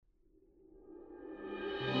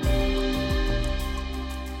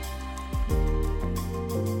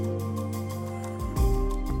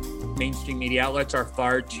mainstream media outlets are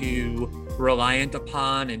far too reliant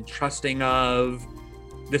upon and trusting of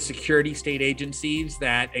the security state agencies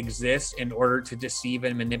that exist in order to deceive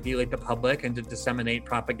and manipulate the public and to disseminate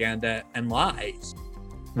propaganda and lies.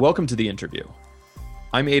 Welcome to The Interview.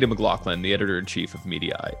 I'm Aidan McLaughlin, the editor-in-chief of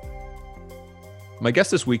Mediaite. My guest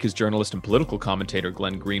this week is journalist and political commentator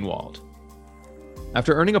Glenn Greenwald.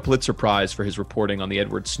 After earning a Pulitzer Prize for his reporting on the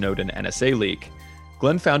Edward Snowden NSA leak,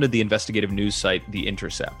 Glenn founded the investigative news site The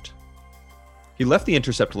Intercept. He left The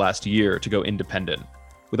Intercept last year to go independent,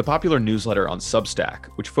 with a popular newsletter on Substack,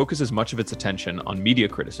 which focuses much of its attention on media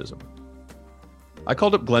criticism. I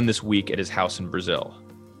called up Glenn this week at his house in Brazil.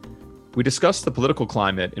 We discussed the political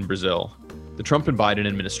climate in Brazil, the Trump and Biden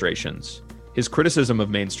administrations, his criticism of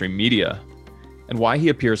mainstream media, and why he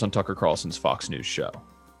appears on Tucker Carlson's Fox News show.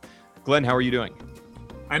 Glenn, how are you doing?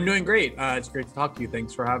 I'm doing great. It's great to talk to you.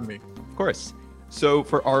 Thanks for having me. Of course. So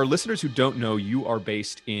for our listeners who don't know, you are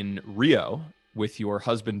based in Rio with your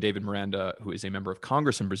husband, David Miranda, who is a member of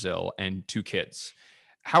Congress in Brazil, and 2 kids.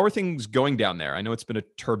 How are things going down there? I know it's been a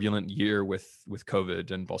turbulent year with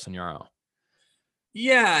COVID and Bolsonaro.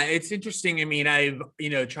 Yeah, it's interesting. I mean, I've,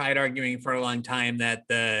 tried arguing for a long time that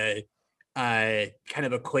the kind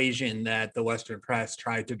of equation that the Western press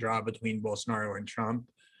tried to draw between Bolsonaro and Trump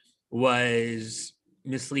was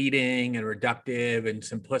misleading and reductive and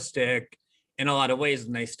simplistic in a lot of ways,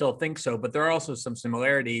 and I still think so, but there are also some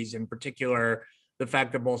similarities, in particular, the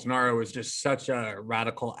fact that Bolsonaro was just such a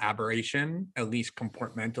radical aberration, at least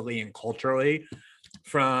comportmentally and culturally,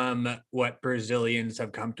 from what Brazilians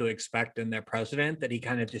have come to expect in their president, that he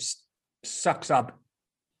kind of just sucks up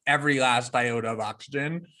every last iota of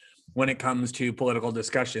oxygen when it comes to political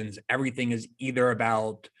discussions. Everything is either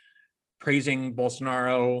about praising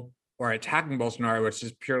Bolsonaro or attacking Bolsonaro, which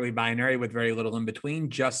is purely binary with very little in between,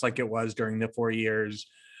 just like it was during the 4 years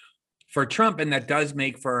for Trump. And that does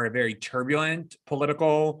make for a very turbulent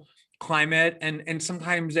political climate, and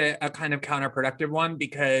sometimes a kind of counterproductive one,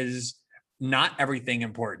 because not everything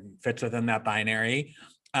important fits within that binary.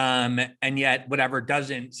 And yet whatever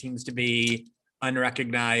doesn't seems to be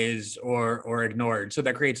unrecognized or ignored. So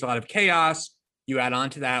that creates a lot of chaos. You add on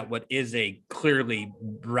to that what is a clearly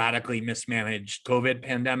radically mismanaged COVID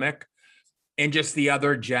pandemic, and just the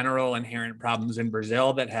other general inherent problems in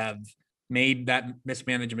Brazil that have made that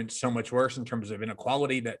mismanagement so much worse in terms of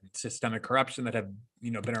inequality, that systemic corruption that have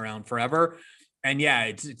been around forever. And yeah,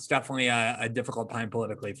 it's definitely a difficult time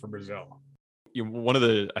politically for Brazil. One of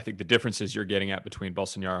the differences you're getting at between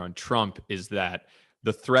Bolsonaro and Trump is that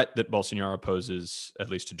the threat that Bolsonaro poses, at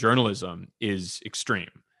least to journalism, is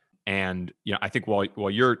extreme. And I think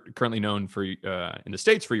while you're currently known for in the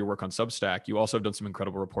States for your work on Substack, you also have done some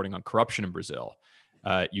incredible reporting on corruption in Brazil.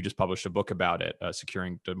 You just published a book about it,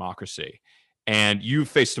 Securing Democracy. And you've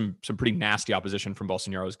faced some pretty nasty opposition from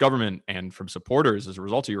Bolsonaro's government and from supporters as a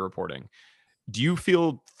result of your reporting. Do you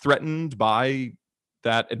feel threatened by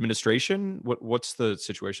that administration? What's the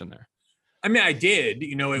situation there? I mean, I did.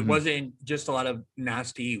 It wasn't just a lot of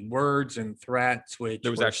nasty words and threats, which there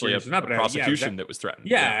was actually a prosecution that was threatened.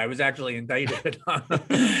 Yeah, I was actually indicted on,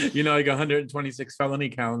 like 126 felony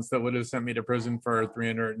counts that would have sent me to prison for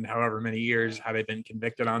 300 and however many years had I been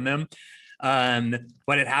convicted on them.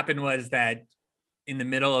 What had happened was that in the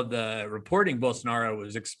middle of the reporting, Bolsonaro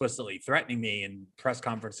was explicitly threatening me in press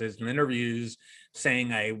conferences and interviews,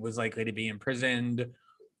 saying I was likely to be imprisoned.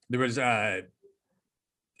 There was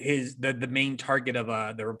the main target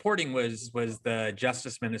of the reporting was the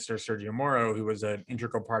Justice Minister, Sergio Moro, who was an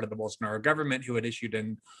integral part of the Bolsonaro government, who had issued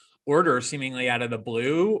an order seemingly out of the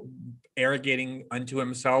blue, arrogating unto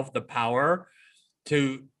himself the power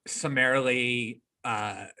to summarily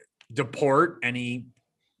deport any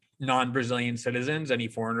non-Brazilian citizens, any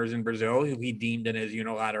foreigners in Brazil who he deemed in his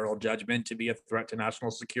unilateral judgment to be a threat to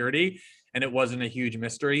national security. And it wasn't a huge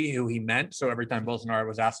mystery who he meant. So every time Bolsonaro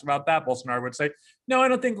was asked about that, Bolsonaro would say, no, I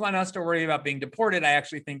don't think Glenn has to worry about being deported. I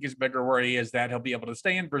actually think his bigger worry is that he'll be able to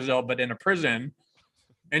stay in Brazil, but in a prison.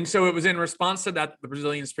 And so it was in response to that, the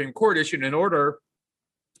Brazilian Supreme Court issued an order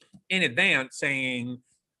in advance saying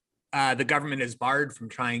the government is barred from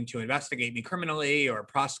trying to investigate me criminally or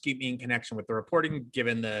prosecute me in connection with the reporting,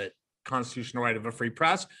 given the constitutional right of a free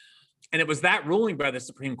press. And it was that ruling by the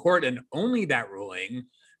Supreme Court, and only that ruling,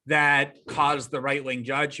 that caused the right-wing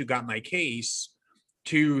judge who got my case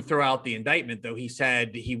to throw out the indictment, though he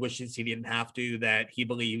said he wishes he didn't have to, that he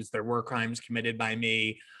believes there were crimes committed by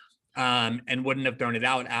me, and wouldn't have thrown it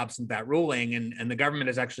out absent that ruling. And the government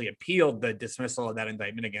has actually appealed the dismissal of that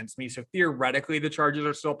indictment against me. So theoretically, the charges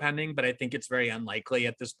are still pending, but I think it's very unlikely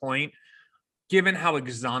at this point, given how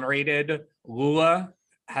exonerated Lula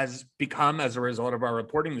has become as a result of our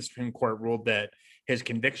reporting. The Supreme Court ruled that his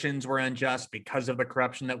convictions were unjust because of the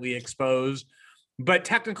corruption that we exposed. But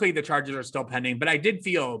technically, the charges are still pending. But I did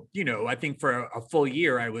feel, I think for a full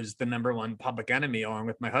year, I was the number one public enemy, along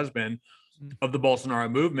with my husband, of the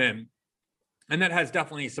Bolsonaro movement. And that has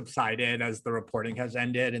definitely subsided as the reporting has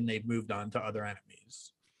ended and they've moved on to other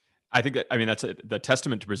enemies. I think that's the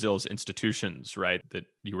testament to Brazil's institutions, right? That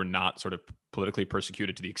you were not sort of politically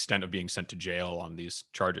persecuted to the extent of being sent to jail on these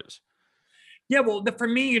charges. Yeah, well, for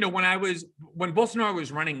me, when Bolsonaro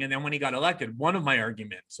was running and then when he got elected, one of my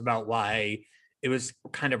arguments about why it was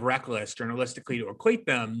kind of reckless journalistically to equate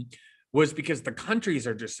them was because the countries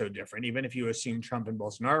are just so different. Even if you assume Trump and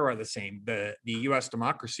Bolsonaro are the same, the US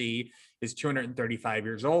democracy is 235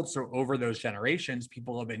 years old. So over those generations,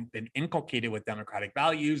 people have been inculcated with democratic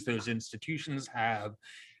values. Those institutions have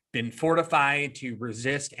been fortified to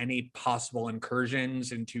resist any possible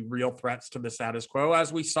incursions into real threats to the status quo,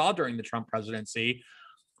 as we saw during the Trump presidency,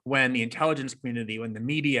 when the intelligence community, when the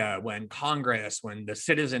media, when Congress, when the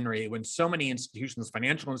citizenry, when so many institutions,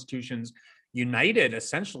 financial institutions, united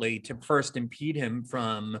essentially to first impede him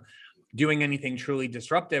from doing anything truly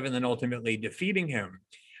disruptive and then ultimately defeating him.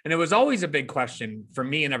 And it was always a big question for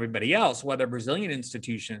me and everybody else, whether Brazilian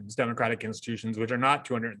institutions, democratic institutions, which are not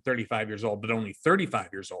 235 years old, but only 35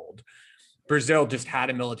 years old. Brazil just had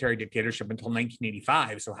a military dictatorship until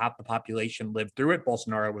 1985. So half the population lived through it.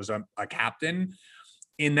 Bolsonaro was a captain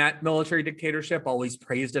in that military dictatorship, always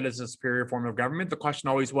praised it as a superior form of government. The question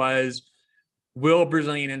always was, will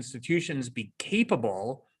Brazilian institutions be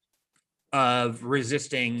capable of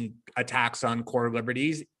resisting attacks on core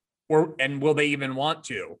liberties, and will they even want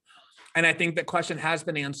to? And I think that question has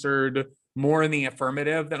been answered more in the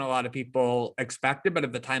affirmative than a lot of people expected. But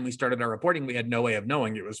at the time we started our reporting, we had no way of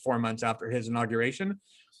knowing. It was 4 months after his inauguration.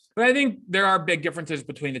 But I think there are big differences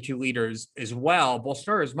between the two leaders as well.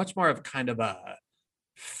 Bolsonaro is much more of kind of a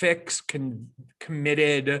fixed,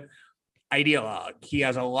 committed ideologue. He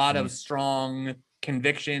has a lot of strong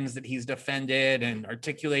convictions that he's defended and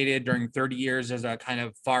articulated during 30 years as a kind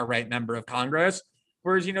of far-right member of Congress.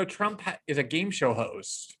 Whereas, Trump is a game show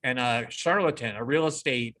host and a charlatan, a real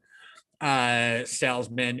estate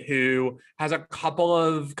salesman who has a couple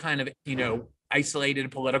of kind of, isolated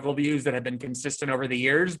political views that have been consistent over the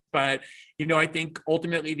years. But, I think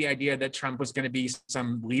ultimately the idea that Trump was going to be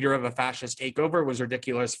some leader of a fascist takeover was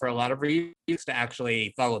ridiculous for a lot of reasons to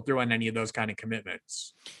actually follow through on any of those kind of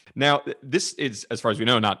commitments. Now, this is, as far as we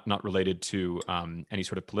know, not related to any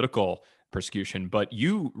sort of political persecution, but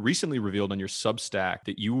you recently revealed on your Substack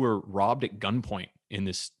that you were robbed at gunpoint in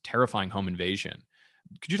this terrifying home invasion.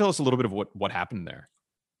 Could you tell us a little bit of what happened there?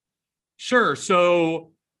 Sure.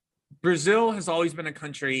 So Brazil has always been a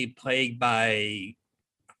country plagued by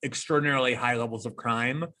extraordinarily high levels of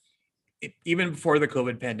crime. Even before the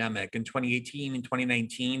COVID pandemic, in 2018 and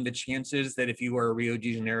 2019, the chances that if you were a Rio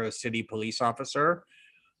de Janeiro city police officer,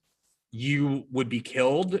 you would be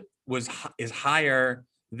killed is higher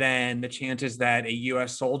than the chances that a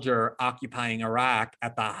US soldier occupying Iraq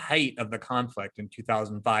at the height of the conflict in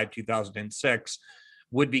 2005, 2006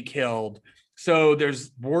 would be killed. So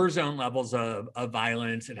there's war zone levels of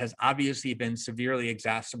violence. It has obviously been severely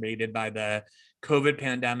exacerbated by the COVID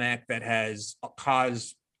pandemic that has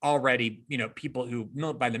caused already, people who,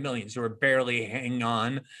 by the millions, who are barely hanging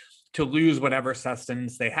on to lose whatever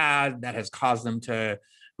sustenance they had. That has caused them to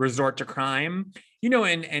resort to crime.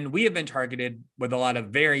 And we have been targeted with a lot of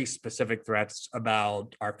very specific threats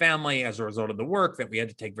about our family as a result of the work that we had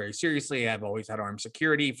to take very seriously. I've always had armed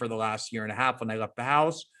security for the last year and a half when I left the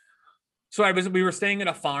house. So we were staying at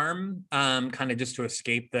a farm, kind of just to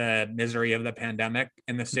escape the misery of the pandemic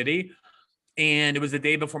in the city. And it was the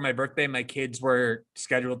day before my birthday. My kids were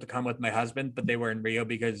scheduled to come with my husband, but they were in Rio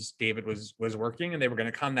because David was working, and they were going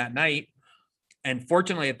to come that night. And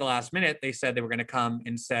fortunately, at the last minute, they said they were going to come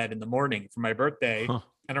instead in the morning for my birthday. Huh.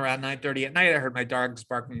 And around 9:30 at night, I heard my dogs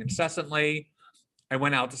barking incessantly. I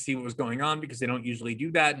went out to see what was going on because they don't usually do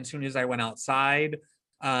that. And as soon as I went outside,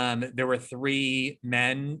 there were 3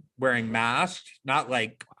 men wearing masks, not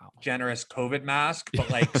like generous COVID masks, but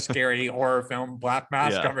like scary horror film black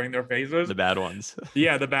masks covering their faces. The bad ones.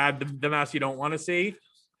 Yeah, the masks you don't want to see,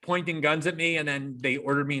 pointing guns at me. And then they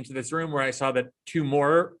ordered me into this room where I saw that 2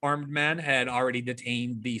 more armed men had already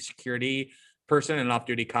detained the security person, an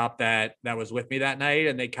off-duty cop that was with me that night.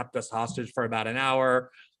 And they kept us hostage for about an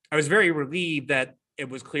hour. I was very relieved that it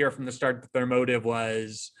was clear from the start that their motive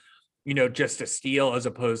was, just to steal as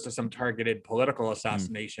opposed to some targeted political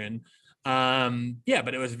assassination. But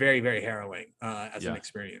it was very, very harrowing as an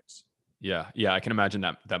experience. Yeah. I can imagine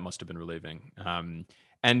that must have been relieving.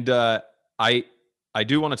 I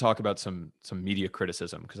do want to talk about some media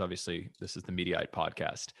criticism, because obviously this is the Mediaite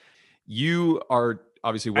podcast. You are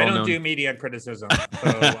obviously well known. I don't do media criticism,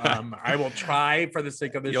 so I will try for the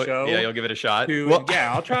sake of the show. Yeah, you'll give it a shot.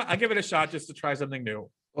 I'll try. I'll give it a shot just to try something new.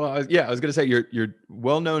 Well, I was going to say you're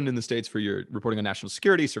well known in the States for your reporting on national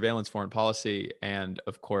security, surveillance, foreign policy, and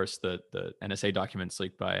of course the NSA documents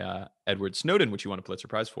leaked by Edward Snowden, which you won a Pulitzer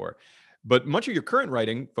Prize for. But much of your current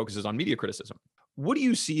writing focuses on media criticism. What do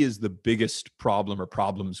you see as the biggest problem or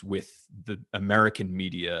problems with the American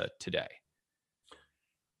media today?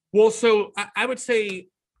 Well, so I would say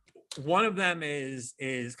one of them is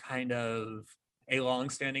kind of a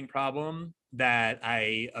longstanding problem that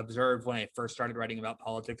I observed when I first started writing about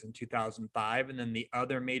politics in 2005. And then the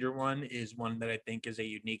other major one is one that I think is a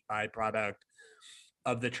unique byproduct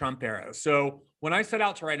of the Trump era. So when I set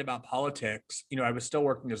out to write about politics, I was still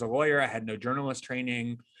working as a lawyer. I had no journalist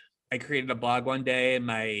training. I created a blog one day, and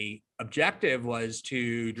my objective was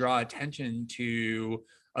to draw attention to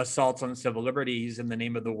assaults on civil liberties in the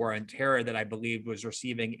name of the war on terror that I believed was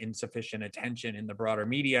receiving insufficient attention in the broader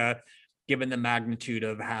media, given the magnitude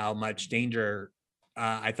of how much danger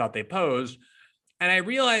I thought they posed. And I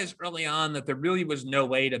realized early on that there really was no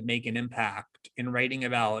way to make an impact in writing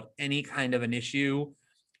about any kind of an issue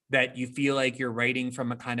that you feel like you're writing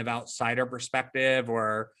from a kind of outsider perspective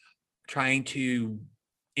or trying to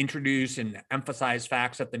introduce and emphasize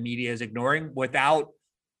facts that the media is ignoring without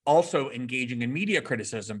also engaging in media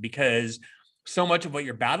criticism, because so much of what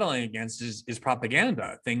you're battling against is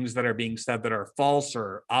propaganda, things that are being said that are false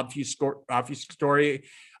or obfuscatory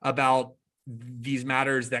about these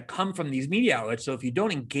matters that come from these media outlets. So if you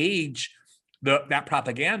don't engage that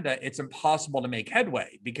propaganda, it's impossible to make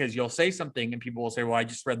headway, because you'll say something and people will say, well, I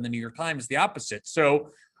just read in the New York Times the opposite.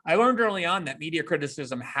 So I learned early on that media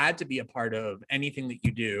criticism had to be a part of anything that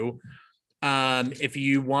you do if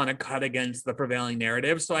you want to cut against the prevailing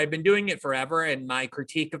narrative. So I've been doing it forever. And my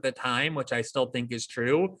critique of the time, which I still think is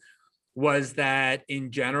true, was that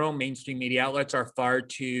in general, mainstream media outlets are far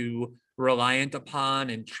too reliant upon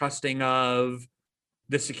and trusting of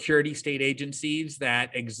the security state agencies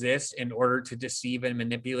that exist in order to deceive and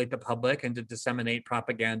manipulate the public and to disseminate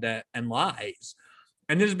propaganda and lies.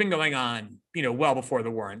 And this has been going on, well before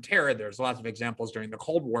the war on terror. There's lots of examples during the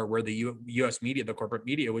Cold War where the U.S. media, the corporate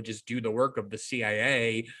media, would just do the work of the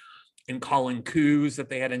CIA in calling coups that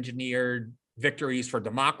they had engineered, victories for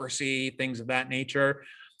democracy, things of that nature.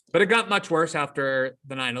 But it got much worse after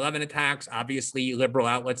the 9/11 attacks. Obviously, liberal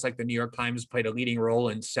outlets like the New York Times played a leading role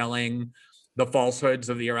in selling the falsehoods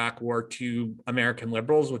of the Iraq War to American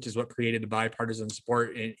liberals, which is what created the bipartisan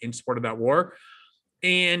support in support of that war.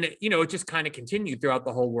 And, it just kind of continued throughout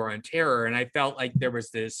the whole war on terror. And I felt like there was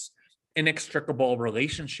this inextricable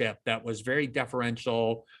relationship that was very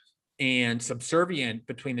deferential and subservient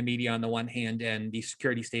between the media on the one hand and the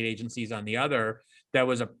security state agencies on the other. That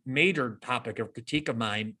was a major topic of critique of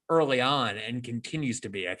mine early on and continues to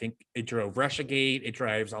be. I think it drove Russiagate. It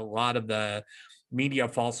drives a lot of the media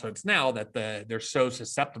falsehoods now that they're so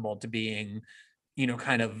susceptible to being,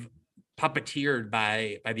 kind of puppeteered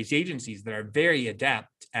by these agencies that are very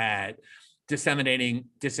adept at disseminating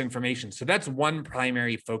disinformation. So that's one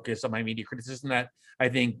primary focus of my media criticism that I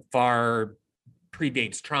think far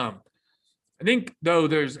predates Trump. I think, though,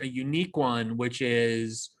 there's a unique one, which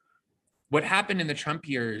is what happened in the Trump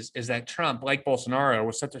years is that Trump, like Bolsonaro,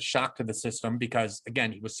 was such a shock to the system because,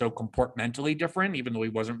 again, he was so comportmentally different, even though he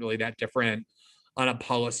wasn't really that different on a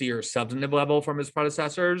policy or substantive level from his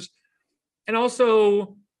predecessors. And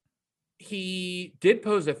also, he did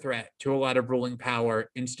pose a threat to a lot of ruling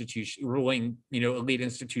elite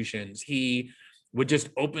institutions. He would just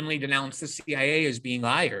openly denounce the CIA as being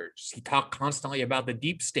liars. He talked constantly about the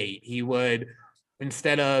deep state. He would,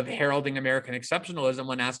 instead of heralding American exceptionalism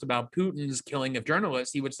when asked about Putin's killing of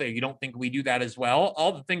journalists, he would say, you don't think we do that as well?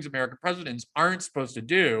 All the things American presidents aren't supposed to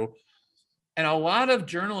do. And a lot of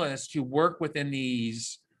journalists who work within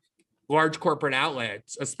these large corporate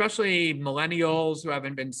outlets, especially millennials who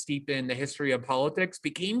haven't been steeped in the history of politics,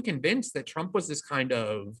 became convinced that Trump was this kind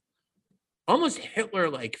of almost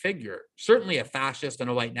Hitler-like figure, certainly a fascist and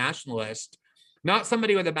a white nationalist, not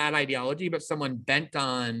somebody with a bad ideology, but someone bent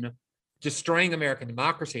on destroying American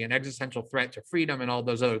democracy, an existential threat to freedom and all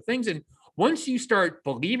those other things. And once you start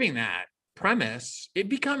believing that premise, it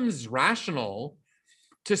becomes rational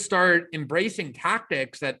to start embracing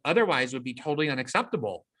tactics that otherwise would be totally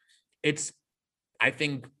unacceptable. It's, I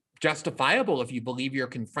think, justifiable if you believe you're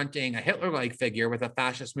confronting a Hitler-like figure with a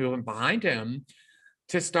fascist movement behind him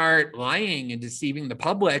to start lying and deceiving the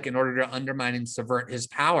public in order to undermine and subvert his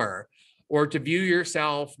power, or to view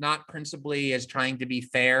yourself not principally as trying to be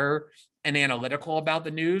fair and analytical about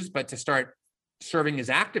the news, but to start serving as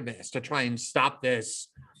activists to try and stop this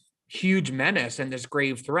huge menace and this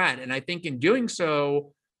grave threat. And I think in doing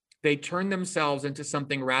so, they turned themselves into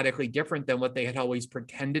something radically different than what they had always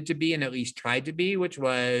pretended to be and at least tried to be, which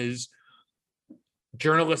was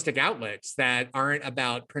journalistic outlets that aren't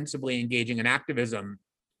about principally engaging in activism.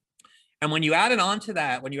 And when you add on to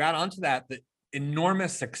that, the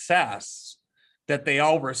enormous success that they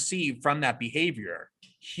all received from that behavior,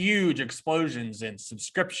 huge explosions in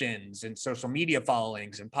subscriptions and social media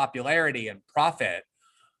followings and popularity and profit.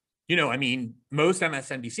 I mean, most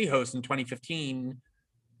MSNBC hosts in 2015,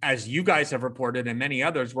 as you guys have reported and many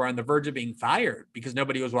others, were on the verge of being fired because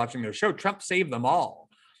nobody was watching their show. Trump saved them all.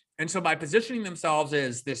 And so by positioning themselves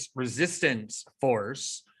as this resistance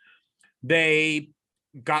force, they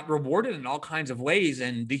got rewarded in all kinds of ways.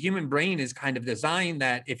 And the human brain is kind of designed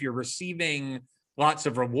that if you're receiving lots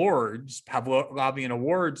of rewards, Pavlovian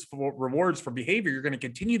rewards for behavior, you're going to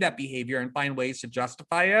continue that behavior and find ways to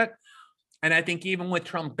justify it. And I think even with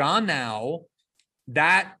Trump gone now,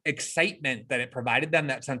 that excitement that it provided them,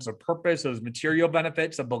 that sense of purpose, those material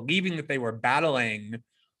benefits of believing that they were battling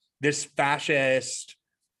this fascist,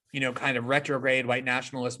 kind of retrograde white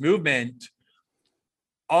nationalist movement,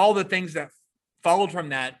 all the things that followed from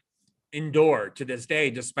that endure to this day,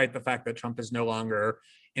 despite the fact that Trump is no longer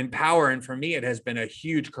in power. And for me, it has been a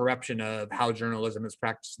huge corruption of how journalism is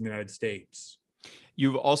practiced in the United States.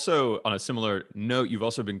 You've also, on a similar note, you've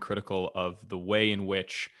also been critical of the way in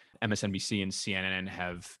which MSNBC and CNN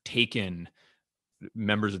have taken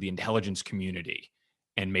members of the intelligence community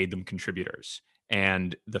and made them contributors.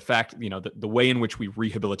 And the fact, the way in which we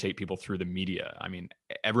rehabilitate people through the media. I mean,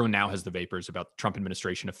 everyone now has the vapors about Trump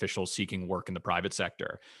administration officials seeking work in the private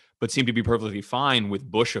sector, but seem to be perfectly fine with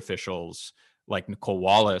Bush officials like Nicole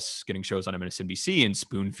Wallace getting shows on MSNBC and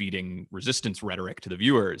spoon feeding resistance rhetoric to the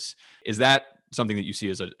viewers. Is that something that you see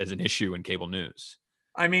as an issue in cable news?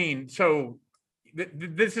 I mean, so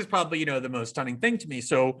this is probably, the most stunning thing to me.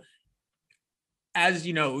 So as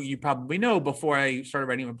you probably know, before I started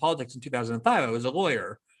writing about politics in 2005, I was a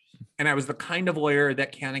lawyer. And I was the kind of lawyer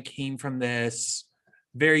that kind of came from this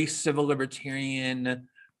very civil libertarian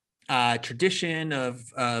tradition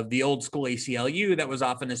of the old school ACLU that was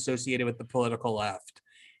often associated with the political left.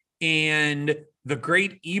 And the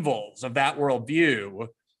great evils of that worldview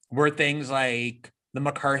were things like the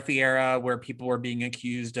McCarthy era, where people were being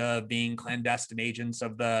accused of being clandestine agents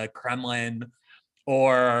of the Kremlin,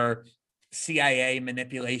 or CIA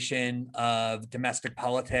manipulation of domestic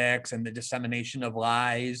politics and the dissemination of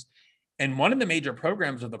lies. And one of the major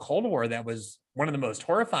programs of the Cold War that was one of the most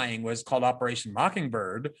horrifying was called Operation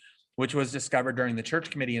Mockingbird, which was discovered during the Church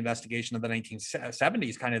Committee investigation of the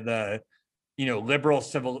 1970s, kind of the, liberal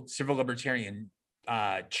civil libertarian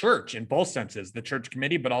church in both senses, the Church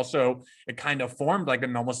Committee, but also it kind of formed like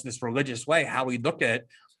in almost this religious way how we look at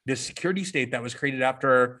this security state that was created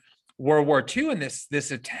after World War II, and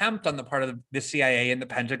this attempt on the part of the CIA and the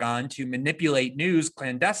Pentagon to manipulate news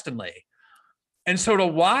clandestinely. And so to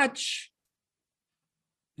watch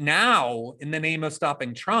now, in the name of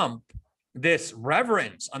stopping Trump, this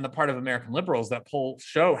reverence on the part of American liberals that polls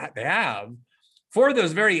show they have for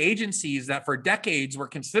those very agencies that for decades were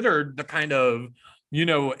considered the kind of,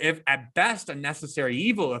 if at best a necessary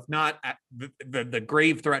evil, if not the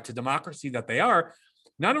grave threat to democracy that they are,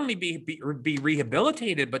 not only be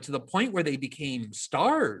rehabilitated, but to the point where they became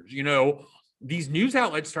stars. These news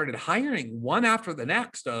outlets started hiring one after the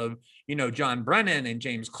next of, John Brennan and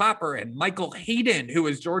James Clapper and Michael Hayden, who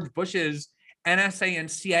was George Bush's NSA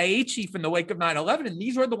and CIA chief in the wake of 9/11. And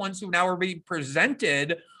these were the ones who now are being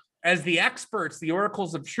presented as the experts, the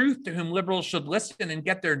oracles of truth to whom liberals should listen and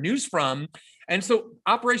get their news from. And so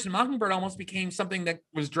Operation Mockingbird almost became something that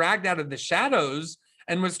was dragged out of the shadows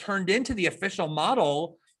and was turned into the official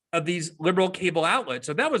model of these liberal cable outlets.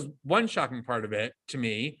 So that was one shocking part of it to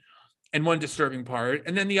me, and one disturbing part.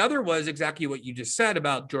 And then the other was exactly what you just said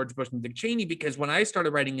about George Bush and Dick Cheney, because when I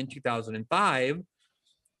started writing in 2005,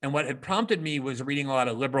 and what had prompted me was reading a lot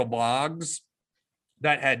of liberal blogs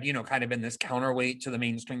that had, kind of been this counterweight to the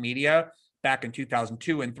mainstream media back in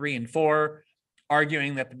 2002 and 3 and 4,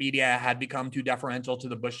 arguing that the media had become too deferential to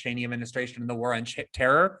the Bush-Cheney administration and the war on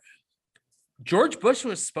terror. George Bush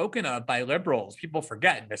was spoken of by liberals. People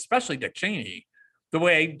forget, especially Dick Cheney, the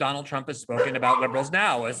way Donald Trump is spoken about liberals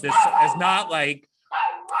now as not like,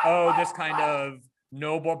 oh, this kind of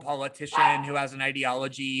noble politician who has an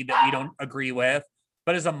ideology that we don't agree with,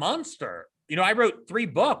 but as a monster. I wrote 3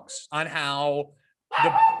 books on how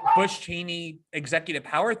the Bush-Cheney executive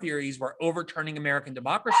power theories were overturning American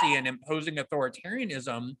democracy and imposing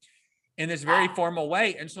authoritarianism in this very formal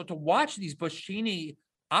way. And so to watch these Bush-Cheney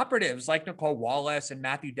operatives like Nicole Wallace and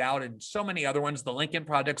Matthew Dowd and so many other ones, the Lincoln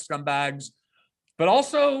Project scumbags, but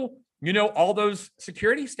also, all those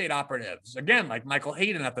security state operatives, again, like Michael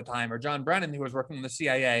Hayden at the time, or John Brennan, who was working in the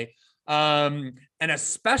CIA, and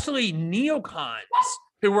especially neocons,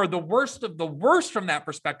 who were the worst of the worst from that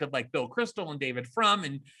perspective, like Bill Kristol and David Frum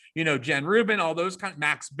and, Jen Rubin, all those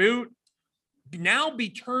Max Boot, now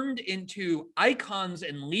be turned into icons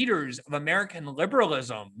and leaders of American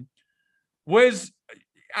liberalism was,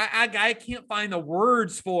 I can't find the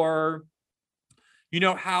words for,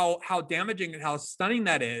 how damaging and how stunning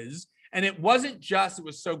that is. And it wasn't just, it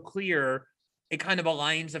was so clear, a kind of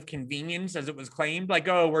alliance of convenience, as it was claimed, like,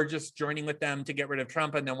 oh, we're just joining with them to get rid of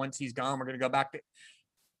Trump. And then once he's gone, we're going to go back to,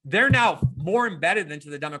 they're now more embedded into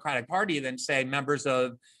the Democratic Party than, say, members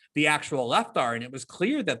of the actual left are. And it was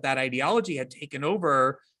clear that that ideology had taken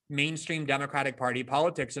over mainstream Democratic Party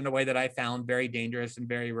politics in a way that I found very dangerous and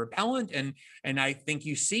very repellent. And I think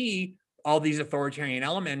you see all these authoritarian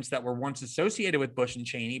elements that were once associated with Bush and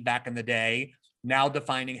Cheney back in the day, now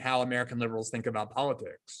defining how American liberals think about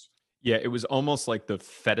politics. Yeah, it was almost like the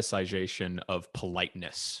fetishization of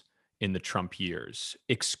politeness in the Trump years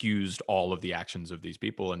excused all of the actions of these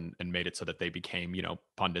people and made it so that they became,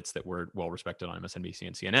 pundits that were well respected on MSNBC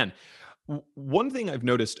and CNN. One thing I've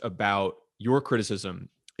noticed about your criticism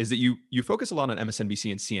is that you focus a lot on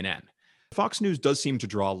MSNBC and CNN. Fox News does seem to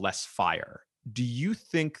draw less fire. Do you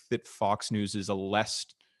think that Fox News is a less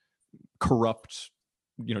corrupt,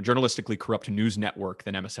 journalistically corrupt news network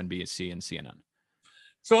than MSNBC and CNN?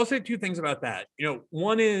 So I'll say two things about that.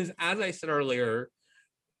 One is, as I said earlier,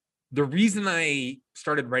 the reason I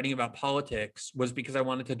started writing about politics was because I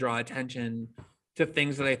wanted to draw attention to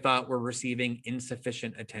things that I thought were receiving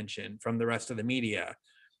insufficient attention from the rest of the media.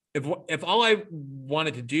 If all I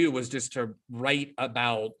wanted to do was just to write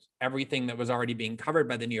about everything that was already being covered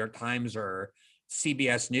by the New York Times or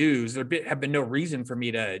CBS News, there have been no reason for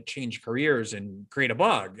me to change careers and create a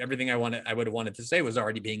blog. Everything I would have wanted to say was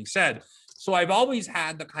already being said. So I've always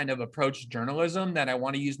had the kind of approach to journalism that I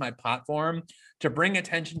want to use my platform to bring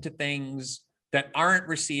attention to things that aren't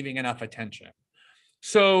receiving enough attention.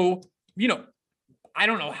 So, I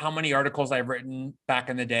don't know how many articles I've written back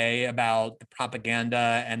in the day about the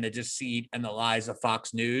propaganda and the deceit and the lies of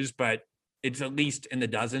Fox News, but it's at least in the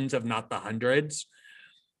dozens, if not the hundreds.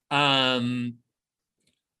 But,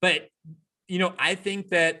 I think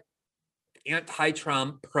that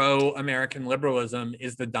anti-Trump, pro-American liberalism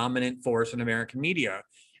is the dominant force in American media.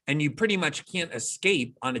 And you pretty much can't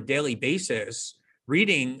escape on a daily basis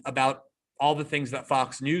reading about all the things that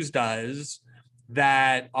Fox News does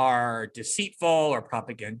that are deceitful or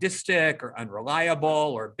propagandistic or unreliable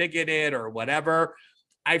or bigoted or whatever.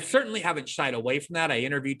 I certainly haven't shied away from that. I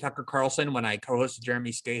interviewed Tucker Carlson when I co-hosted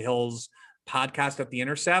Jeremy Scahill's podcast at The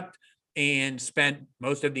Intercept and spent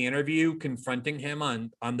most of the interview confronting him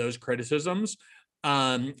on those criticisms.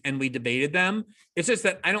 And we debated them. It's just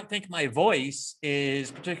that I don't think my voice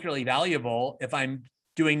is particularly valuable if I'm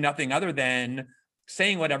doing nothing other than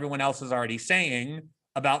saying what everyone else is already saying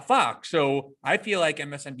about Fox. So I feel like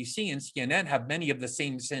MSNBC and CNN have many of the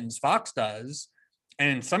same sins Fox does, and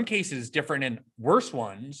in some cases different and worse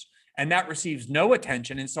ones, and that receives no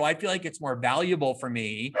attention. And so I feel like it's more valuable for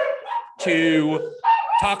me to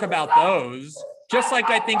talk about those, just like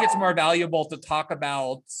I think it's more valuable to talk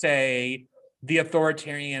about, say, the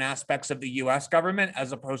authoritarian aspects of the US government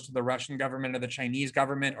as opposed to the Russian government or the Chinese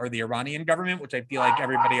government or the Iranian government, which I feel like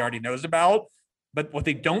everybody already knows about. But what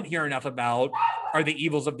they don't hear enough about are the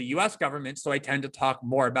evils of the US government. So I tend to talk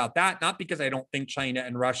more about that, not because I don't think China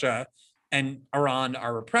and Russia and Iran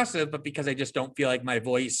are repressive, but because I just don't feel like my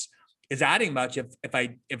voice is adding much if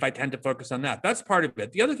I tend to focus on that. That's part of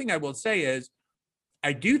it. The other thing I will say is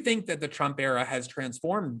I do think that the Trump era has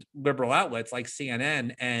transformed liberal outlets like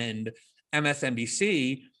CNN and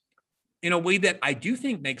MSNBC in a way that I do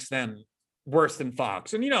think makes them worse than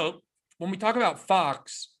Fox. And, when we talk about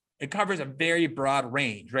Fox, it covers a very broad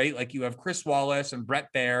range, right? Like you have Chris Wallace and Bret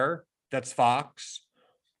Baier, that's Fox.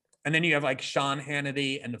 And then you have like Sean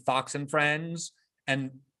Hannity and the Fox and Friends.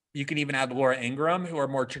 And you can even add Laura Ingraham, who are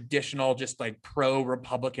more traditional, just like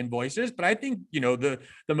pro-Republican voices. But I think, the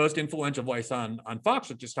most influential voice on Fox,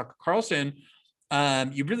 which is Tucker Carlson,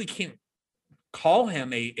 you really can't call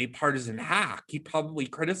him a partisan hack. He probably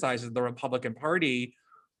criticizes the Republican Party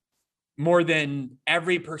more than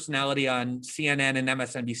every personality on CNN and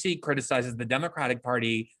MSNBC criticizes the Democratic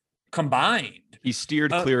Party combined. He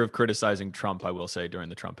steered clear of criticizing Trump, I will say, during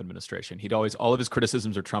the Trump administration. All of his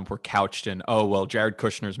criticisms of Trump were couched in, oh, well, Jared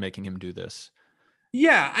Kushner's making him do this.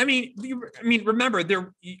 Yeah, I mean, remember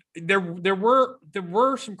there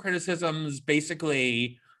were some criticisms,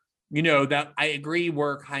 basically, that I agree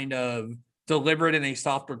were kind of delivered in a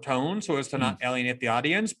softer tone so as to not alienate the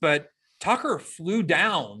audience. But Tucker flew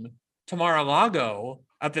down to Mar-a-Lago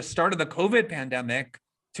at the start of the COVID pandemic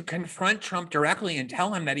to confront Trump directly and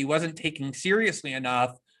tell him that he wasn't taking seriously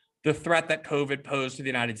enough the threat that COVID posed to the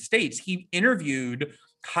United States. He interviewed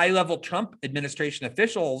high-level Trump administration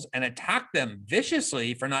officials and attacked them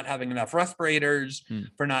viciously for not having enough respirators,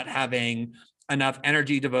 for not having enough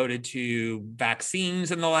energy devoted to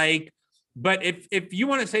vaccines and the like. But if you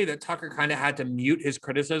want to say that Tucker kind of had to mute his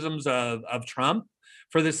criticisms of Trump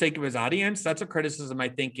for the sake of his audience, that's a criticism I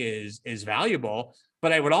think is valuable.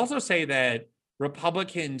 But I would also say that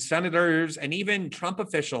Republican senators and even Trump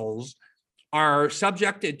officials are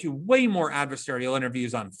subjected to way more adversarial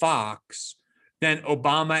interviews on Fox than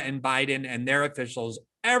Obama and Biden and their officials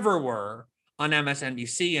ever were on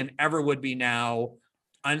MSNBC and ever would be now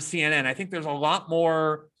on CNN. I think there's a lot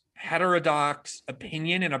more heterodox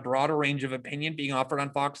opinion and a broader range of opinion being offered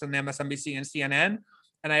on Fox than MSNBC and CNN.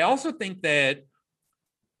 And I also think that,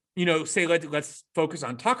 say let's focus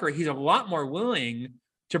on Tucker. He's a lot more willing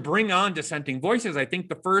to bring on dissenting voices. I think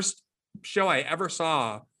the first show I ever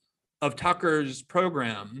saw of Tucker's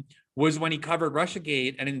program was when he covered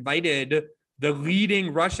Russiagate and invited the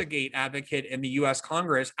leading Russiagate advocate in the US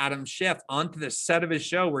Congress, Adam Schiff, onto the set of his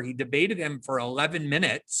show where he debated him for 11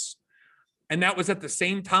 minutes. And that was at the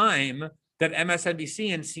same time that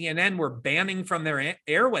MSNBC and CNN were banning from their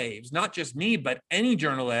airwaves, not just me, but any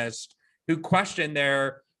journalist who questioned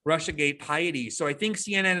their Russiagate piety. So I think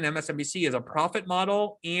CNN and MSNBC is a profit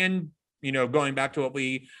model. And, going back to what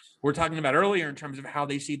we were talking about earlier in terms of how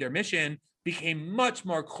they see their mission, became much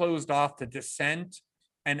more closed off to dissent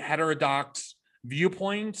and heterodox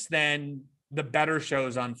viewpoints than the better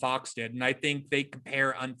shows on Fox did. And I think they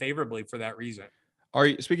compare unfavorably for that reason.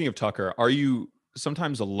 Speaking of Tucker, are you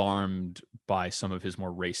sometimes alarmed by some of his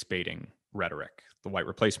more race baiting rhetoric, the white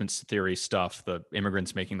replacements theory stuff, the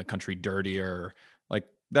immigrants making the country dirtier? Like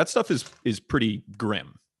that stuff is pretty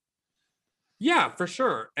grim. Yeah, for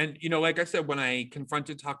sure. And, like I said, when I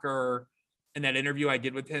confronted Tucker in that interview I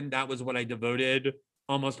did with him, that was what I devoted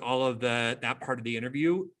almost all of that part of the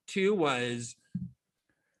interview to, was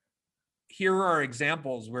here are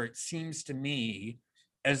examples where it seems to me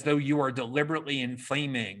as though you are deliberately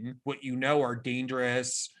inflaming what are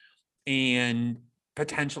dangerous and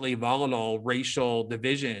potentially volatile racial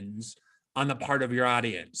divisions on the part of your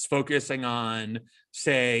audience, focusing on,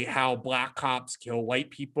 say, how Black cops kill white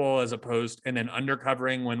people as opposed, and then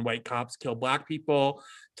undercovering when white cops kill Black people,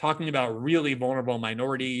 talking about really vulnerable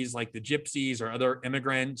minorities like the Gypsies or other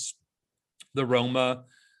immigrants, the Roma,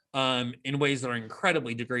 in ways that are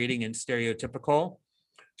incredibly degrading and stereotypical.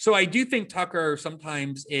 So I do think Tucker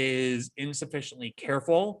sometimes is insufficiently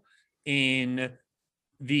careful in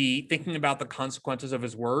the thinking about the consequences of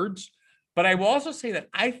his words. But I will also say that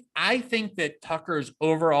I think that Tucker's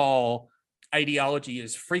overall ideology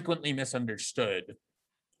is frequently misunderstood,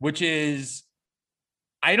 which is,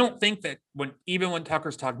 I don't think that even when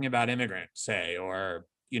Tucker's talking about immigrants, say, or,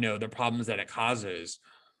 the problems that it causes,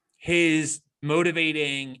 his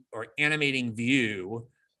motivating or animating view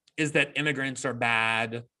is that immigrants are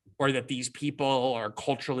bad or that these people are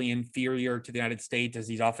culturally inferior to the United States, as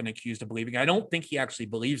he's often accused of believing. I don't think he actually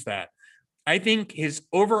believes that. I think his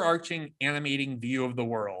overarching animating view of the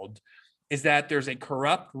world is that there's a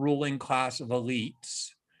corrupt ruling class of elites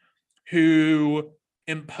who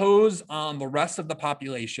impose on the rest of the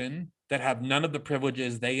population that have none of the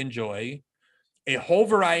privileges they enjoy a whole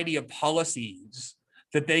variety of policies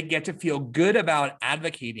that they get to feel good about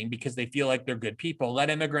advocating because they feel like they're good people. Let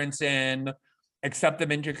immigrants in, accept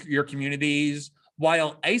them into your communities,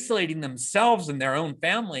 while isolating themselves and their own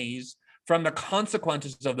families from the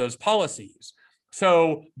consequences of those policies.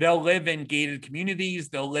 So they'll live in gated communities,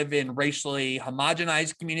 they'll live in racially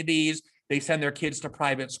homogenized communities, they send their kids to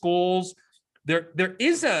private schools. There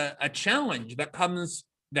is a challenge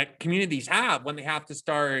that communities have when they have to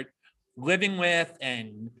start living with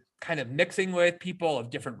and kind of mixing with people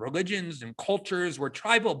of different religions and cultures. We're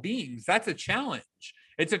tribal beings. That's a challenge.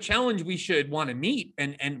 It's a challenge we should want to meet.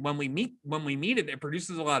 And when we meet it, it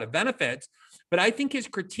produces a lot of benefits. But I think his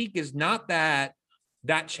critique is not that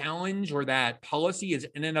challenge or that policy is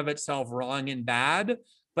in and of itself wrong and bad,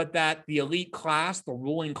 but that the elite class, the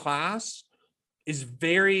ruling class, is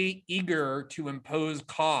very eager to impose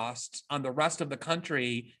costs on the rest of the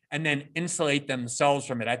country and then insulate themselves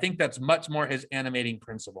from it. I think that's much more his animating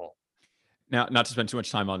principle. Now, not to spend too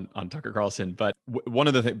much time on Tucker Carlson, but one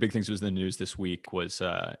of the big things that was in the news this week was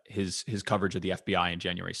his coverage of the FBI on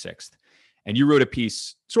January 6th. And you wrote a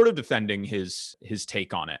piece sort of defending his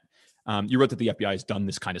take on it. You wrote that the FBI has done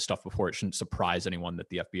this kind of stuff before. It shouldn't surprise anyone that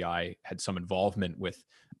the FBI had some involvement with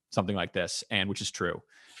something like this, and which is true.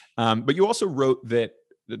 But you also wrote that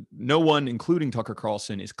no one, including Tucker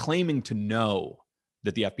Carlson, is claiming to know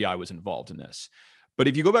that the FBI was involved in this. But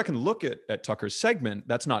if you go back and look at Tucker's segment,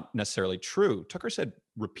 that's not necessarily true. Tucker said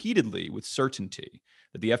repeatedly with certainty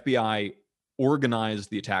that the FBI organized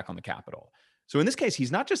the attack on the Capitol. So in this case,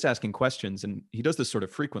 he's not just asking questions, and he does this sort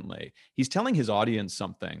of frequently. He's telling his audience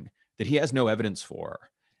something that he has no evidence for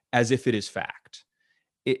as if it is fact.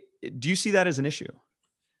 Do you see that as an issue?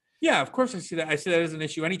 Yeah, of course I see that. I see that as an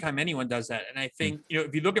issue anytime anyone does that. And I think,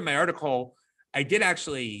 if you look at my article, I did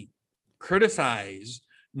actually criticize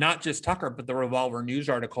not just Tucker, but the Revolver News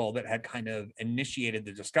article that had kind of initiated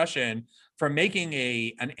the discussion for making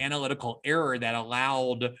an analytical error that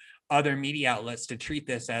allowed other media outlets to treat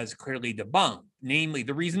this as clearly debunked. Namely,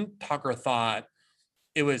 the reason Tucker thought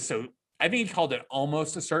it was so, I think he called it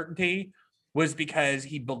almost a certainty, was because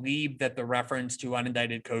he believed that the reference to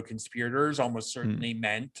unindicted co-conspirators almost certainly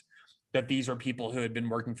meant that these were people who had been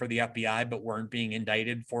working for the FBI but weren't being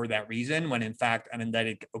indicted for that reason, when in fact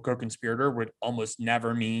unindicted co-conspirator would almost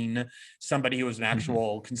never mean somebody who was an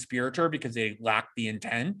actual conspirator because they lacked the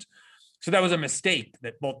intent. So that was a mistake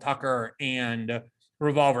that both Tucker and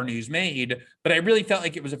Revolver News made, but I really felt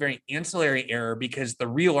like it was a very ancillary error, because the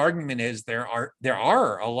real argument is there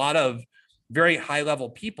are a lot of very high-level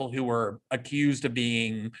people who were accused of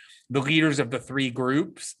being the leaders of the three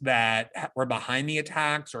groups that were behind the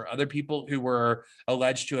attacks, or other people who were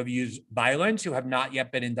alleged to have used violence who have not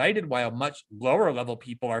yet been indicted, while much lower-level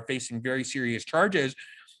people are facing very serious charges.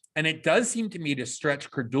 And it does seem to me to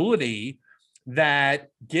stretch credulity that,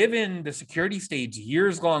 given the security state's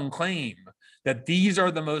years-long claim that these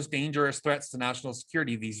are the most dangerous threats to national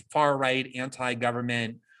security, these far-right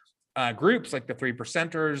anti-government groups like the Three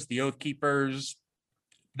Percenters, the Oath Keepers,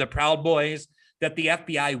 the Proud Boys, that the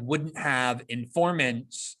FBI wouldn't have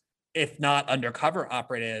informants, if not undercover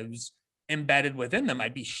operatives, embedded within them.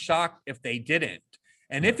 I'd be shocked if they didn't.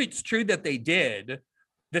 And if it's true that they did,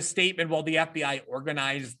 the statement, well, the FBI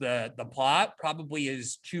organized the plot, probably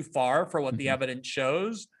is too far for what the evidence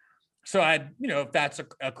shows. So if that's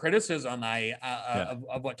a criticism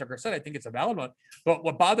of what Tucker said, I think it's a valid one. But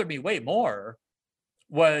what bothered me way more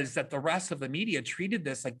was that the rest of the media treated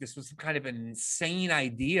this like this was some kind of an insane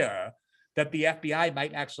idea that the FBI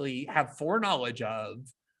might actually have foreknowledge of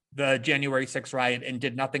the January 6th riot and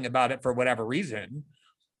did nothing about it for whatever reason,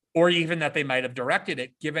 or even that they might have directed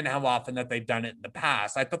it, given how often that they've done it in the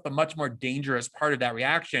past. I thought the much more dangerous part of that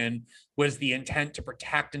reaction was the intent to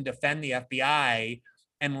protect and defend the FBI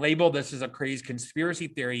and label this as a crazy conspiracy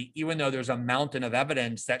theory, even though there's a mountain of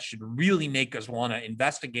evidence that should really make us want to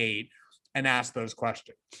investigate and ask those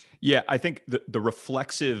questions. Yeah, I think the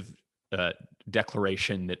reflexive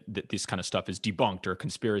declaration that this kind of stuff is debunked or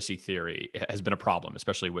conspiracy theory has been a problem,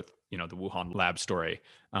 especially with the Wuhan lab story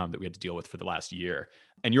that we had to deal with for the last year.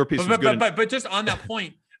 And your piece was good. But just on that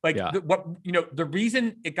point, the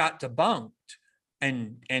reason it got debunked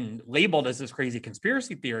and labeled as this crazy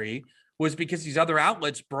conspiracy theory was because these other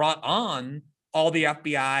outlets brought on all the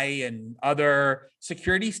FBI and other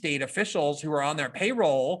security state officials who were on their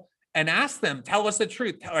payroll and asked them, tell us the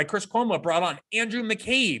truth. Like Chris Cuomo brought on Andrew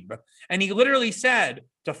McCabe, and he literally said,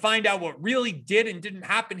 to find out what really did and didn't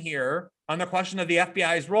happen here on the question of the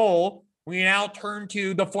FBI's role, we now turn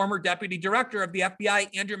to the former deputy director of the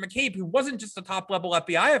FBI, Andrew McCabe, who wasn't just a top-level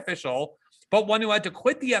FBI official, but one who had to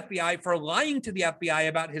quit the FBI for lying to the FBI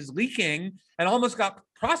about his leaking and almost got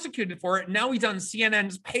prosecuted for it. Now he's on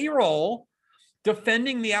CNN's payroll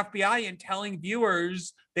defending the FBI and telling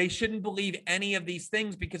viewers they shouldn't believe any of these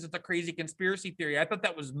things because it's a crazy conspiracy theory. I thought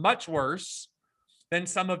that was much worse than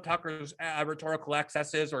some of Tucker's rhetorical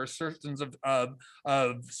excesses or assertions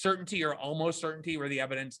of certainty or almost certainty where the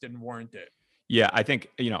evidence didn't warrant it. Yeah, I think,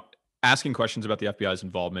 asking questions about the FBI's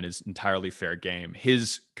involvement is entirely fair game.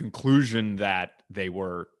 His conclusion that they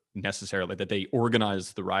were necessarily, that they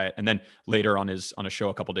organized the riot, and then later on a show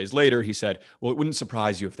a couple days later, he said, well, it wouldn't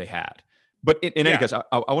surprise you if they had. But in any case, I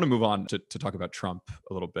want to move on to talk about Trump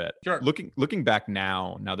a little bit. Sure. Looking back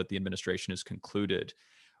now that the administration is concluded,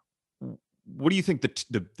 what do you think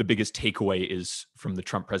the biggest takeaway is from the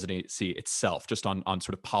Trump presidency itself, just on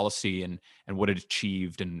sort of policy and what it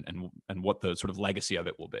achieved and what the sort of legacy of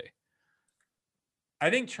it will be? I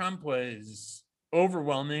think Trump was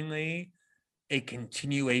overwhelmingly a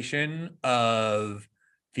continuation of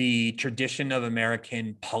the tradition of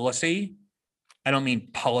American policy. I don't mean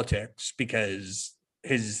politics, because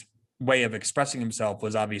his way of expressing himself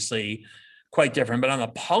was obviously quite different, but on a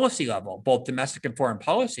policy level, both domestic and foreign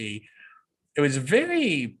policy, it was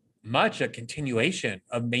very much a continuation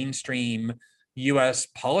of mainstream US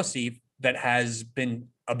policy that has been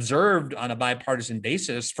observed on a bipartisan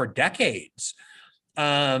basis for decades.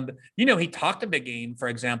 He talked a big game, for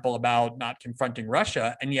example, about not confronting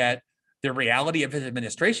Russia, and yet the reality of his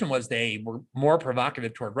administration was they were more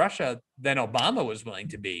provocative toward Russia than Obama was willing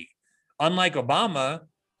to be. Unlike Obama,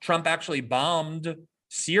 Trump actually bombed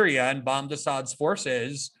Syria and bombed Assad's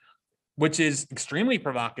forces, which is extremely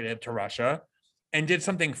provocative to Russia, and did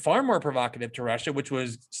something far more provocative to Russia, which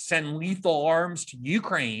was send lethal arms to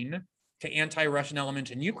Ukraine, to anti-Russian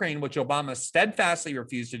elements in Ukraine, which Obama steadfastly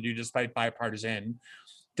refused to do despite bipartisan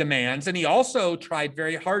demands. And he also tried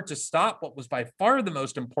very hard to stop what was by far the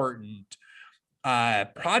most important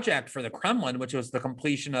project for the Kremlin, which was the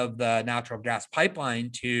completion of the natural gas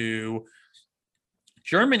pipeline to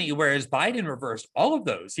Germany, whereas Biden reversed all of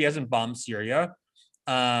those. He hasn't bombed Syria.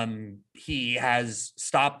 He has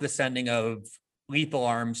stopped the sending of lethal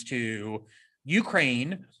arms to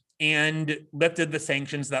Ukraine and lifted the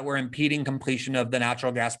sanctions that were impeding completion of the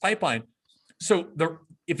natural gas pipeline. So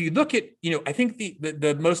if you look at, I think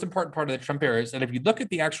the most important part of the Trump era is that if you look at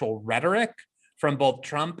the actual rhetoric from both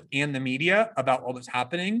Trump and the media about what was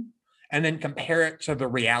happening, and then compare it to the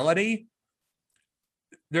reality,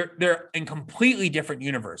 they're in completely different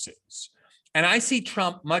universes. And I see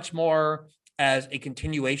Trump much more as a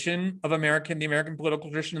continuation of the American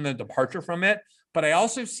political tradition and the departure from it. But I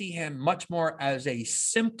also see him much more as a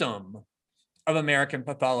symptom of American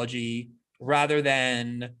pathology rather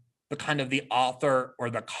than the kind of the author or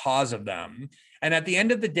the cause of them. And at the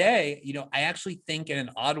end of the day, I actually think in an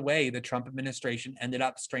odd way, the Trump administration ended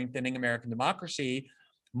up strengthening American democracy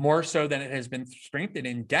more so than it has been strengthened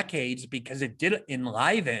in decades, because it did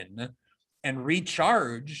enliven and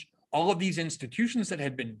recharge all of these institutions that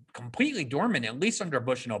had been completely dormant, at least under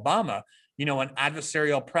Bush and Obama. An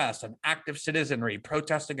adversarial press, an active citizenry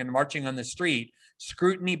protesting and marching on the street,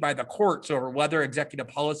 scrutiny by the courts over whether executive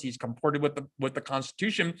policies comported with the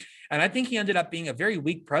Constitution. And I think he ended up being a very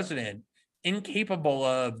weak president, incapable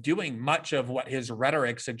of doing much of what his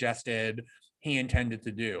rhetoric suggested he intended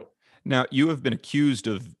to do. Now, you have been accused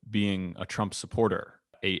of being a Trump supporter.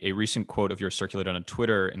 A recent quote of yours circulated on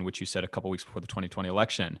Twitter in which you said a couple weeks before the 2020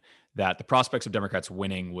 election that the prospects of Democrats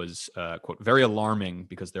winning was, quote, very alarming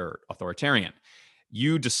because they're authoritarian.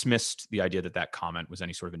 You dismissed the idea that comment was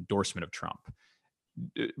any sort of endorsement of Trump.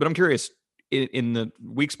 But I'm curious, in the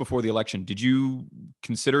weeks before the election, did you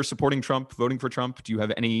consider supporting Trump, voting for Trump? Do you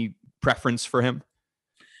have any preference for him?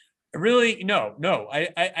 Really, no.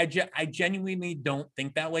 I genuinely don't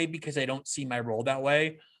think that way because I don't see my role that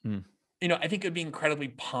way. I think it'd be incredibly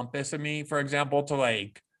pompous of me, for example,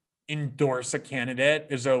 to endorse a candidate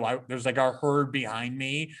as though there's a herd behind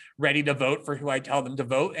me ready to vote for who I tell them to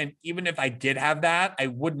vote. And even if I did have that, I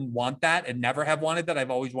wouldn't want that and never have wanted that.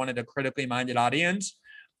 I've always wanted a critically minded audience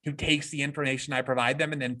who takes the information I provide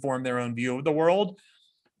them and then form their own view of the world.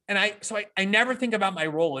 And I never think about my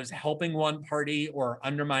role as helping one party or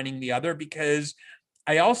undermining the other, because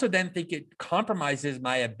I also then think it compromises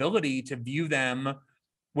my ability to view them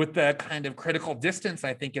with the kind of critical distance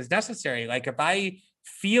I think is necessary. If I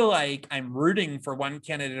feel like I'm rooting for one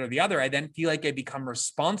candidate or the other, I then feel like I become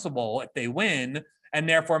responsible if they win, and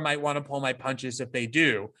therefore might want to pull my punches if they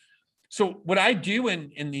do. So what I do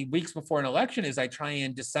in the weeks before an election is I try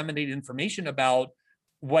and disseminate information about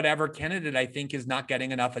whatever candidate I think is not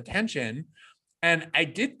getting enough attention. And I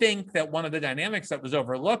did think that one of the dynamics that was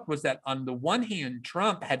overlooked was that on the one hand,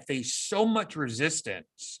 Trump had faced so much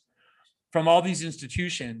resistance from all these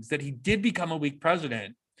institutions that he did become a weak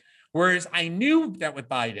president. Whereas I knew that with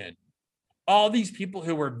Biden, all these people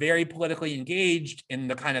who were very politically engaged in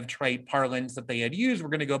the kind of trite parlance that they had used were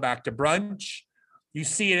going to go back to brunch. You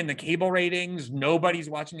see it in the cable ratings. Nobody's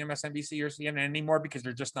watching MSNBC or CNN anymore because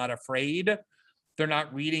they're just not afraid. They're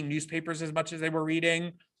not reading newspapers as much as they were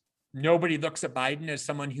reading. Nobody looks at Biden as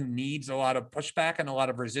someone who needs a lot of pushback and a lot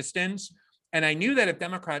of resistance. And I knew that if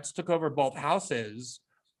Democrats took over both houses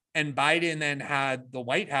and Biden then had the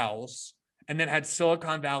White House and then had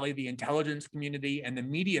Silicon Valley, the intelligence community, and the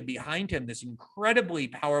media behind him, this incredibly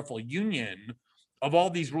powerful union of all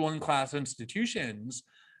these ruling class institutions,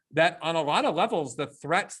 that on a lot of levels, the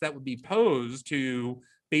threats that would be posed to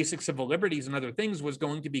basic civil liberties and other things was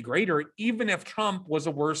going to be greater, even if Trump was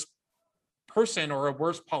a worse person or a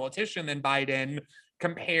worse politician than Biden,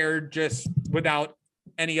 compared just without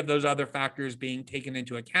any of those other factors being taken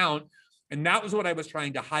into account. And that was what I was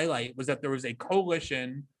trying to highlight, was that there was a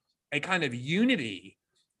coalition, a kind of unity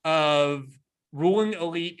of ruling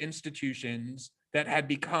elite institutions that had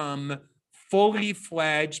become fully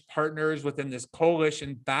fledged partners within this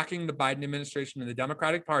coalition backing the Biden administration and the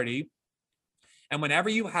Democratic Party. And whenever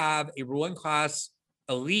you have a ruling class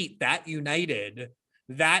elite that united,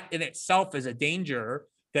 that in itself is a danger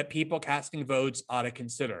that people casting votes ought to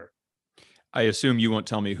consider. I assume you won't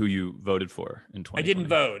tell me who you voted for in 2020. I didn't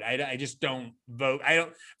vote. I just don't vote. I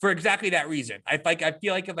don't, for exactly that reason. I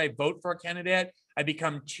feel like if I vote for a candidate, I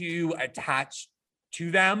become too attached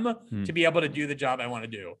to them to be able to do the job I want to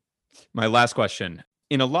do. My last question.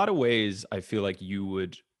 In a lot of ways, I feel like you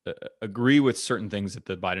would agree with certain things that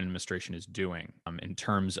the Biden administration is doing in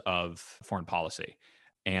terms of foreign policy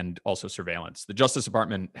and also surveillance. The Justice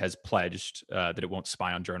Department has pledged that it won't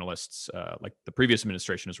spy on journalists like the previous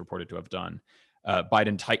administration is reported to have done.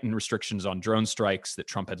 Biden tightened restrictions on drone strikes that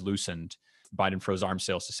Trump had loosened. Biden froze arms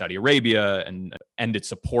sales to Saudi Arabia and ended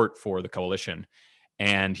support for the coalition.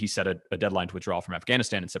 And he set a deadline to withdraw from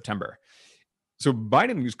Afghanistan in September. So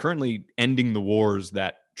Biden is currently ending the wars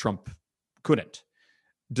that Trump couldn't.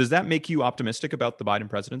 Does that make you optimistic about the Biden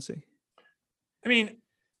presidency? I mean,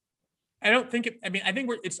 I think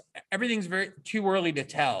everything's very too early to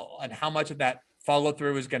tell on how much of that follow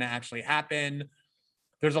through is going to actually happen.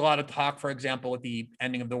 There's a lot of talk, for example, with the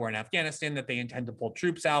ending of the war in Afghanistan, that they intend to pull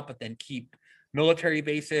troops out, but then keep military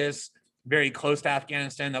bases very close to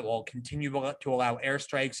Afghanistan that will continue to allow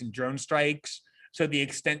airstrikes and drone strikes. So the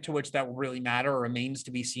extent to which that will really matter remains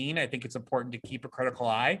to be seen. I think it's important to keep a critical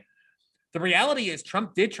eye. The reality is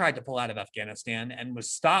Trump did try to pull out of Afghanistan and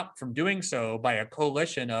was stopped from doing so by a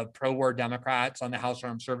coalition of pro-war Democrats on the House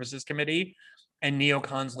Armed Services Committee and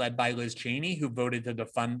neocons led by Liz Cheney, who voted to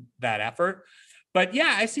defund that effort. But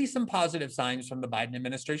yeah, I see some positive signs from the Biden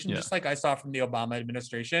administration, just like I saw from the Obama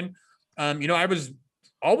administration. I was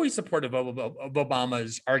always supportive of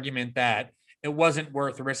Obama's argument that it wasn't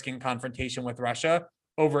worth risking confrontation with Russia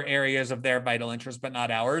over areas of their vital interest, but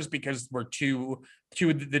not ours, because we're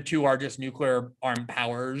the two largest nuclear armed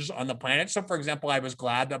powers on the planet. So, for example, I was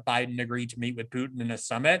glad that Biden agreed to meet with Putin in a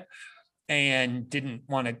summit and didn't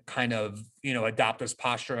want to kind of, adopt this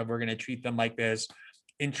posture of we're going to treat them like this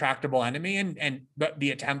intractable enemy, and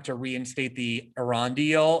the attempt to reinstate the Iran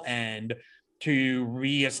deal and to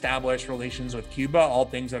reestablish relations with Cuba, all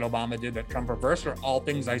things that Obama did that Trump reversed, are all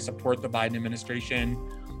things I support the Biden administration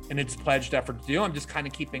in its pledged effort to do. I'm just kind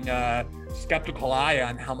of keeping a skeptical eye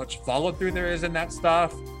on how much follow through there is in that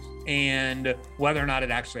stuff and whether or not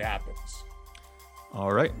it actually happens.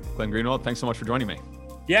 All right, Glenn Greenwald, thanks so much for joining me.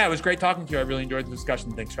 Yeah, it was great talking to you. I really enjoyed the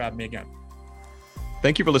discussion. Thanks for having me again.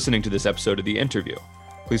 Thank you for listening to this episode of The Interview.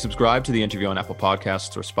 Please subscribe to The Interview on Apple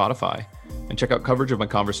Podcasts or Spotify, and check out coverage of my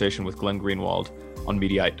conversation with Glenn Greenwald on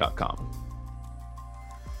Mediaite.com.